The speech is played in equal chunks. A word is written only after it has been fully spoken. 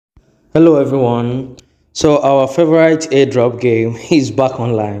Hello everyone. So our favorite airdrop game is back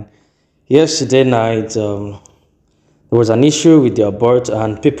online. Yesterday night, there was an issue with their bot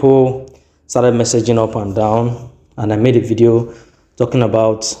and people started messaging up and down. And I made a video talking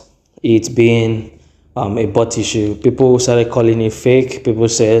about it being a bot issue. People started calling it fake. People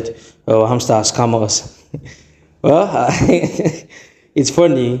said, "Oh, Hamster has scammed us." Well, it's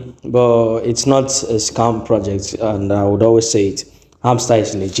funny, but it's not a scam project, and I would always say it. Hamster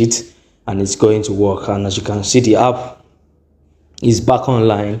is legit and it's going to work. And as you can see, the app is back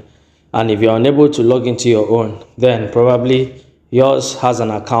online. And if you're unable to log into your own, then probably yours has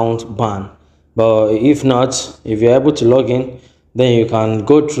an account ban. But if not, if you're able to log in, then you can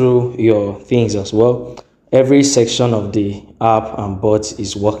go through your things as well. Every section of the app and bot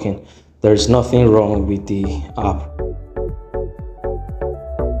is working. There is nothing wrong with the app.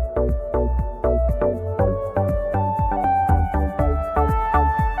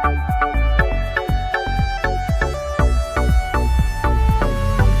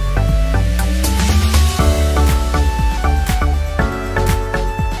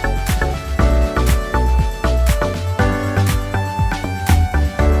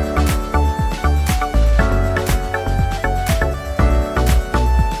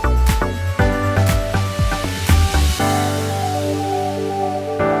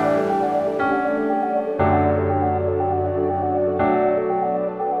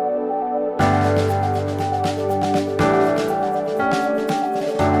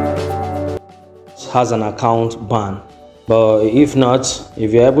 Has an account ban, but if not,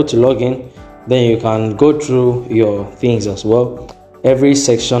 if you're able to log in, then you can go through your things as well. Every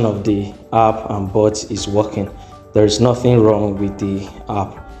section of the app and bot is working. There is nothing wrong with the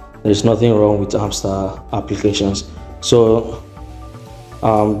app. There is nothing wrong with Hamster applications. So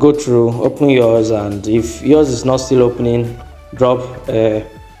go through, open yours, and if yours is not still opening, drop a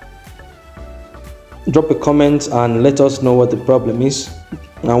comment and let us know what the problem is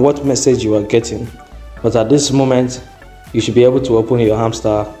and what message you are getting. But at this moment, you should be able to open your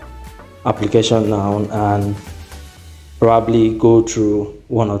Hamster application now and probably go through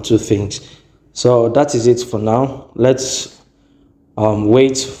one or two things. So that is it for now. Let's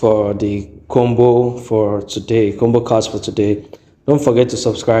wait for the combo for today, combo cards for today. Don't forget to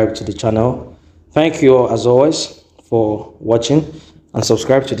subscribe to the channel. Thank you as always for watching, and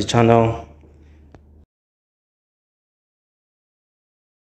subscribe to the channel